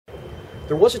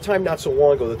There was a time not so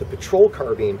long ago that the patrol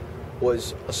carbine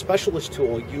was a specialist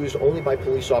tool used only by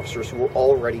police officers who were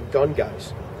already gun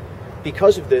guys.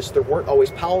 Because of this, there weren't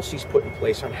always policies put in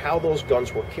place on how those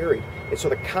guns were carried. And so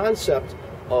the concept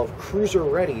of cruiser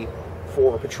ready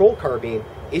for a patrol carbine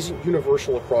isn't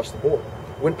universal across the board.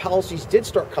 When policies did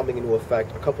start coming into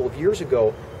effect a couple of years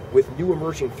ago with new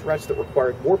emerging threats that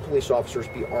required more police officers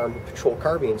be armed with patrol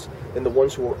carbines than the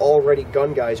ones who were already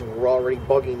gun guys and were already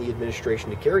bugging the administration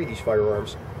to carry these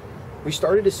firearms, we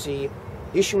started to see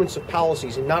issuance of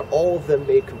policies, and not all of them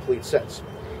made complete sense.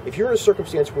 If you're in a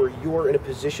circumstance where you're in a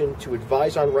position to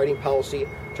advise on writing policy,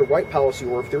 to write policy,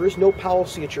 or if there is no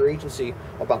policy at your agency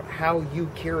about how you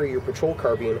carry your patrol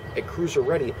carbine at cruiser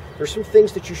ready, there's some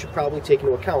things that you should probably take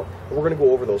into account, and we're going to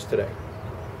go over those today.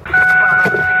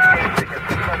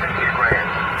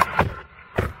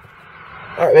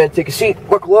 Alright, man, take a seat,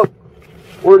 buckle up.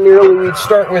 Ordinarily we'd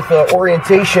start with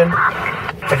orientation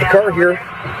of the car here,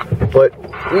 but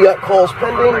we got calls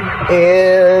pending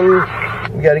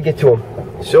and we got to get to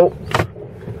them. So,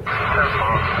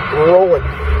 we're rolling.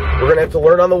 We're going to have to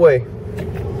learn on the way.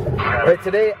 Alright,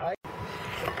 today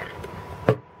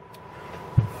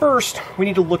First, we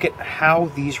need to look at how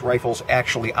these rifles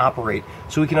actually operate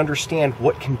so we can understand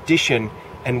what condition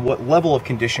and what level of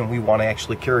condition we want to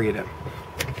actually carry it in.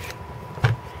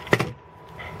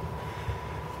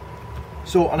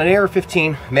 So on an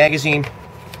AR-15 magazine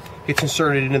gets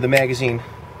inserted into the magazine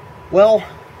well,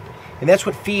 and that's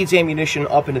what feeds ammunition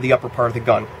up into the upper part of the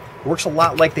gun. It works a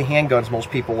lot like the handguns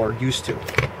most people are used to.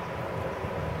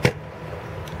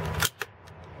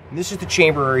 And this is the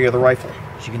chamber area of the rifle.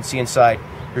 As you can see inside,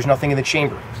 there's nothing in the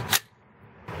chamber.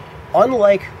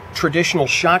 Unlike traditional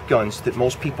shotguns that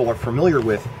most people are familiar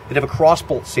with that have a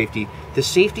crossbolt safety, the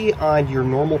safety on your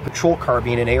normal patrol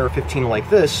carbine and AR-15 like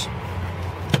this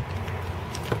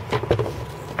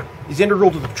is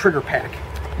integral to the trigger pack.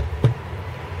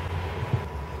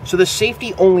 So the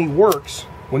safety only works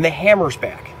when the hammer's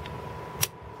back.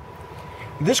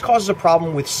 This causes a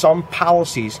problem with some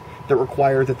policies that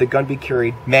require that the gun be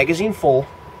carried magazine full,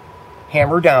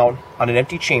 hammer down on an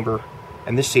empty chamber,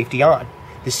 and the safety on.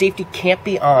 The safety can't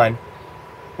be on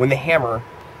when the hammer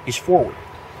is forward.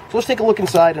 So let's take a look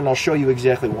inside and I'll show you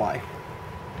exactly why.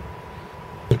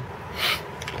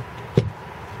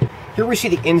 Here we see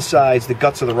the insides, the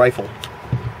guts of the rifle.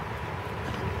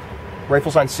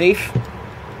 Rifle's on safe,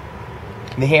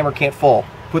 and the hammer can't fall.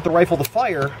 Put the rifle to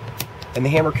fire, and the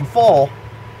hammer can fall.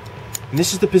 And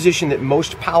this is the position that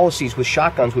most policies with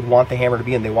shotguns would want the hammer to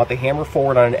be in. They want the hammer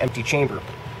forward on an empty chamber.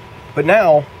 But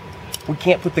now, we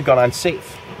can't put the gun on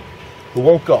safe. It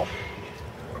won't go.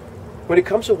 When it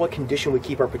comes to what condition we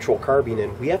keep our patrol carbine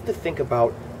in, we have to think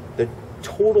about the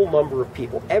total number of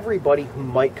people, everybody who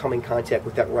might come in contact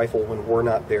with that rifle when we're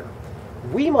not there.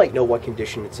 We might know what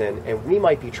condition it's in, and we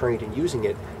might be trained in using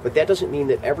it, but that doesn't mean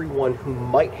that everyone who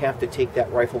might have to take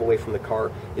that rifle away from the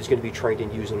car is going to be trained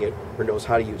in using it or knows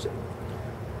how to use it.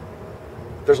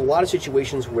 There's a lot of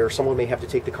situations where someone may have to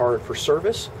take the car in for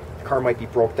service. The car might be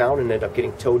broke down and end up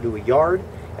getting towed to a yard,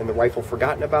 and the rifle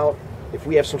forgotten about. If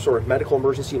we have some sort of medical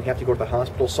emergency and have to go to the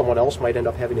hospital, someone else might end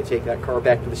up having to take that car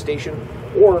back to the station,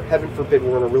 or heaven forbid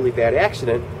we're in a really bad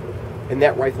accident and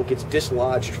that rifle gets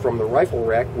dislodged from the rifle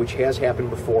rack, which has happened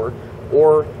before,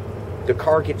 or the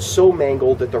car gets so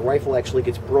mangled that the rifle actually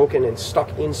gets broken and stuck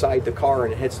inside the car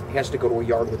and it has to go to a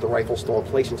yard with the rifle still in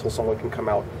place until someone can come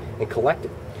out and collect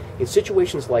it. In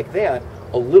situations like that,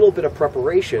 a little bit of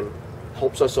preparation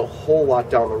helps us a whole lot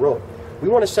down the road. We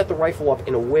want to set the rifle up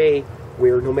in a way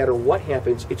where no matter what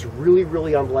happens, it's really,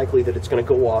 really unlikely that it's going to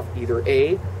go off, either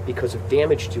A, because of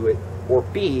damage to it, or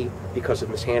B, because of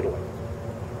mishandling.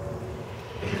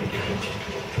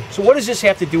 So what does this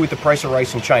have to do with the price of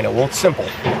rice in China? Well, it's simple.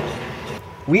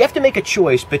 We have to make a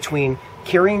choice between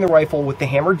carrying the rifle with the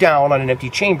hammer down on an empty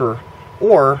chamber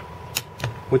or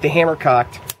with the hammer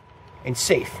cocked and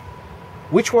safe.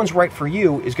 Which one's right for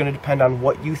you is going to depend on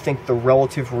what you think the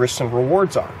relative risks and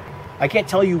rewards are. I can't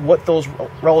tell you what those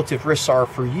relative risks are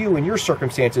for you in your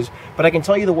circumstances, but I can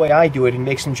tell you the way I do it and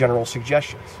make some general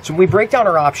suggestions. So when we break down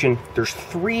our option, there's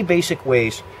 3 basic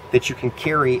ways that you can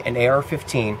carry an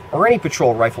AR-15, or any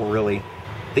patrol rifle really,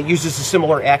 that uses a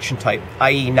similar action type,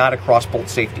 i.e. not a crossbolt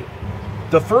safety.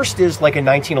 The first is like a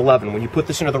 1911. When you put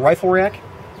this into the rifle rack,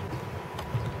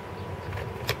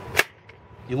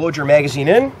 you load your magazine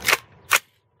in,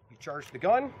 you charge the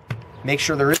gun, make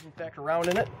sure there is in fact a round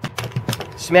in it,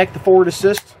 smack the forward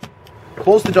assist,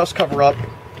 close the dust cover up,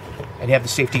 and have the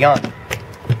safety on.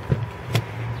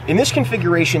 In this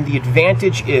configuration, the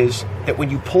advantage is that when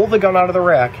you pull the gun out of the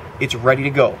rack, it's ready to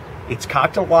go. It's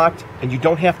cocked and locked, and you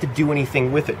don't have to do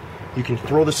anything with it. You can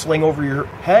throw the sling over your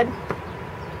head,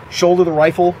 shoulder the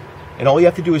rifle, and all you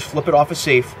have to do is flip it off a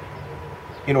safe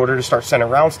in order to start sending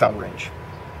rounds downrange.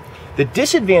 The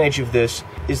disadvantage of this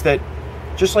is that,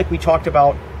 just like we talked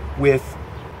about with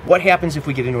what happens if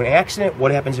we get into an accident,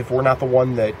 what happens if we're not the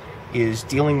one that is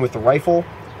dealing with the rifle,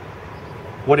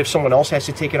 what if someone else has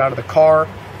to take it out of the car?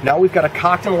 Now we've got a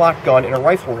cocked and locked gun in a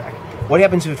rifle rack. What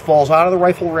happens if it falls out of the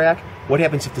rifle rack? What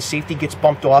happens if the safety gets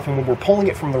bumped off and when we're pulling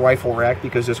it from the rifle rack?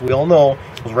 Because as we all know,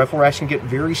 those rifle racks can get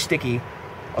very sticky,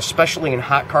 especially in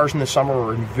hot cars in the summer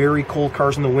or in very cold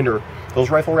cars in the winter. Those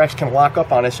rifle racks can lock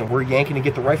up on us and we're yanking to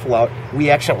get the rifle out. We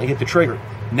accidentally hit the trigger.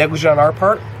 Negligent on our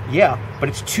part? Yeah, but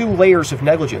it's two layers of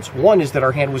negligence. One is that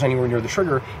our hand was anywhere near the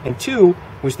trigger, and two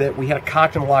was that we had a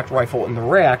cocked and locked rifle in the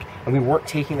rack and we weren't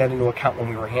taking that into account when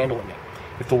we were handling it.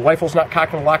 If the rifle's not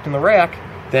cocked and locked in the rack,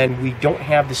 then we don't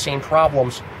have the same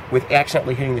problems with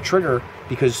accidentally hitting the trigger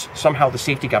because somehow the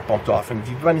safety got bumped off. And if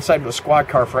you've been inside of a squad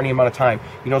car for any amount of time,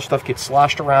 you know stuff gets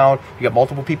sloshed around, you got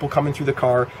multiple people coming through the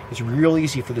car, it's real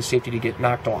easy for the safety to get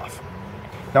knocked off.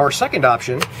 Now our second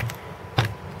option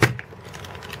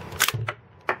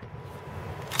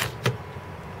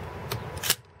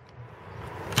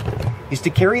is to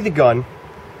carry the gun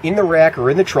in the rack or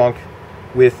in the trunk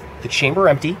with the chamber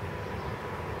empty,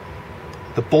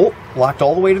 the bolt locked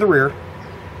all the way to the rear,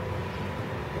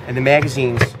 and the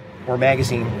magazine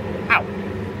out.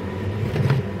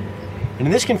 And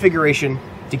in this configuration,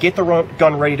 to get the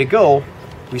gun ready to go,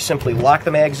 we simply lock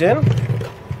the mags in,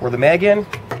 or the mag in,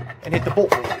 and hit the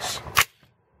bolt release.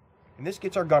 And this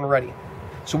gets our gun ready.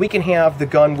 So we can have the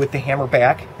gun with the hammer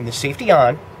back and the safety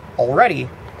on already,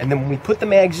 and then when we put the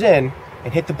mags in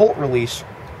and hit the bolt release,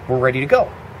 we're ready to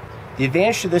go. The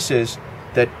advantage to this is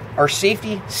that our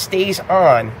safety stays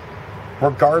on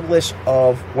regardless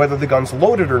of whether the gun's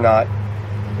loaded or not.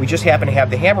 We just happen to have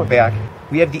the hammer back.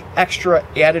 We have the extra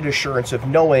added assurance of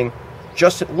knowing,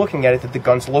 just at looking at it, that the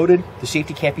gun's loaded, the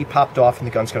safety can't be popped off, and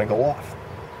the gun's going to go off.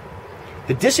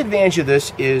 The disadvantage of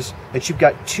this is that you've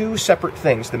got two separate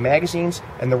things, the magazines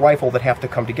and the rifle, that have to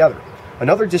come together.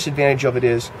 Another disadvantage of it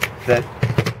is that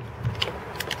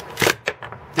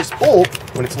this bolt,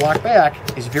 when it's locked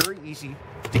back, is very easy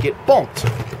to get bumped.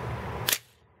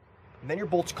 And then your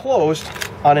bolt's closed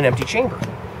on an empty chamber.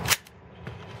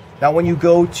 Now when you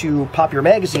go to pop your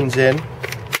magazines in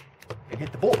and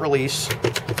hit the bolt release,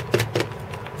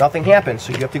 nothing happens,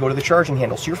 so you have to go to the charging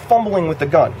handle. So you're fumbling with the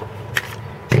gun.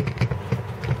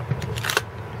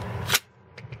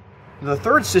 The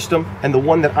third system, and the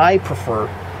one that I prefer,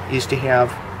 is to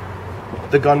have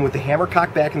the gun with the hammer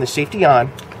cocked back and the safety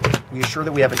on. We assure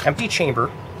that we have an empty chamber,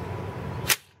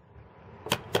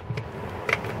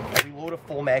 and we load a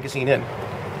full magazine in.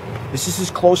 This is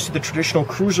as close to the traditional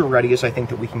cruiser ready as I think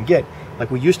that we can get,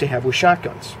 like we used to have with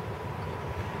shotguns.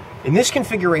 In this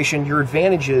configuration, your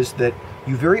advantage is that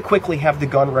you very quickly have the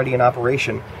gun ready in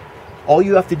operation. All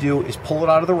you have to do is pull it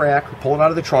out of the rack, or pull it out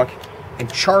of the trunk,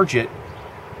 and charge it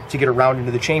to get a round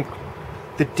into the chamber.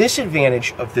 The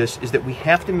disadvantage of this is that we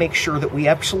have to make sure that we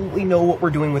absolutely know what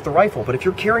we're doing with the rifle. But if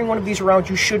you're carrying one of these around,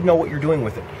 you should know what you're doing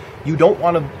with it. You don't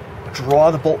want to draw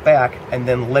the bolt back and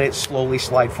then let it slowly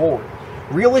slide forward.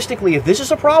 Realistically, if this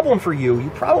is a problem for you, you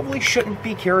probably shouldn't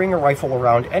be carrying a rifle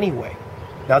around anyway.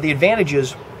 Now the advantage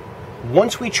is,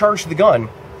 once we charge the gun,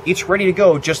 it's ready to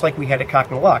go just like we had it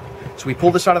cocked and locked. So we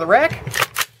pull this out of the rack,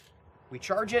 we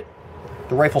charge it,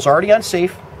 the rifle's already on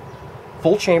safe,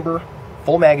 full chamber,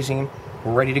 full magazine,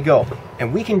 we're ready to go.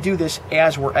 And we can do this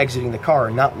as we're exiting the car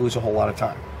and not lose a whole lot of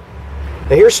time.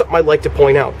 Now here's something I'd like to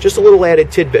point out, just a little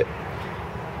added tidbit.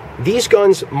 These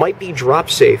guns might be drop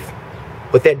safe,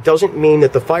 but that doesn't mean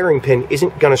that the firing pin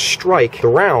isn't going to strike the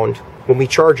round when we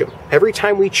charge them. Every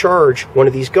time we charge one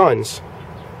of these guns,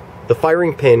 the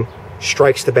firing pin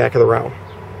strikes the back of the round.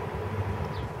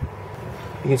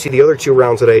 You can see the other two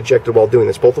rounds that I ejected while doing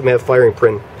this. Both of them have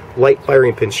light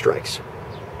firing pin strikes.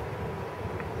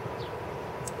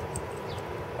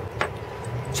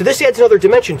 So this adds another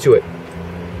dimension to it.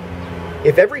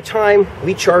 If every time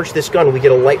we charge this gun we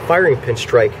get a light firing pin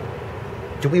strike,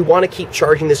 do we want to keep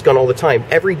charging this gun all the time?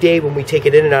 Every day when we take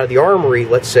it in and out of the armory,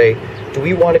 let's say, do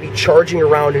we want to be charging a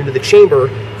round into the chamber,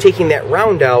 taking that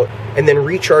round out, and then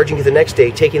recharging it the next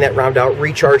day, taking that round out,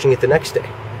 recharging it the next day?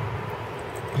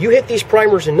 You hit these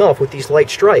primers enough with these light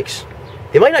strikes,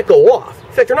 they might not go off.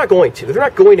 In fact, they're not going to. They're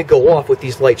not going to go off with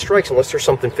these light strikes unless there's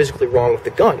something physically wrong with the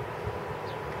gun.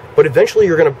 But eventually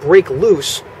you're going to break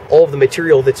loose all of the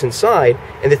material that's inside,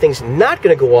 and the thing's not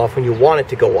going to go off when you want it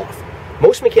to go off.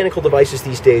 Most mechanical devices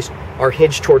these days are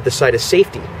hinged toward the side of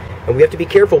safety, and we have to be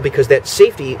careful because that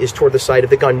safety is toward the side of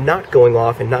the gun not going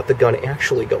off and not the gun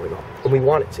actually going off when we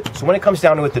want it to. So when it comes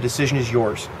down to it, the decision is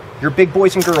yours. You're big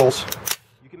boys and girls.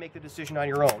 You can make the decision on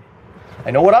your own. I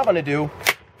know what I'm going to do.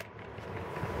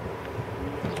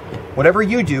 Whatever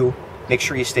you do, make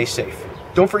sure you stay safe.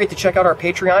 Don't forget to check out our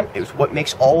Patreon. It's what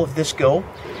makes all of this go.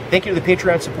 Thank you to the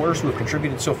Patreon supporters who have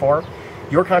contributed so far.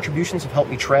 Your contributions have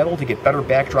helped me travel to get better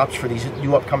backdrops for these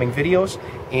new upcoming videos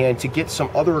and to get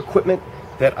some other equipment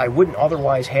that I wouldn't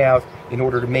otherwise have in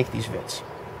order to make these vids.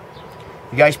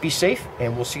 You guys be safe,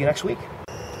 and we'll see you next week.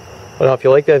 Well, now, if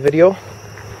you like that video,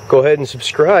 go ahead and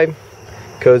subscribe,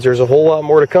 because there's a whole lot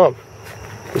more to come.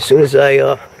 As soon as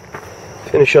I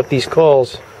finish up these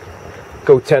calls,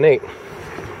 go 10-8.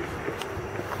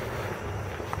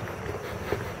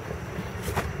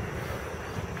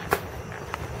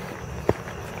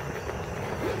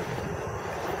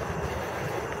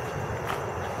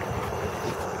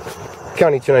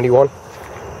 County 291.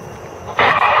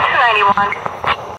 291.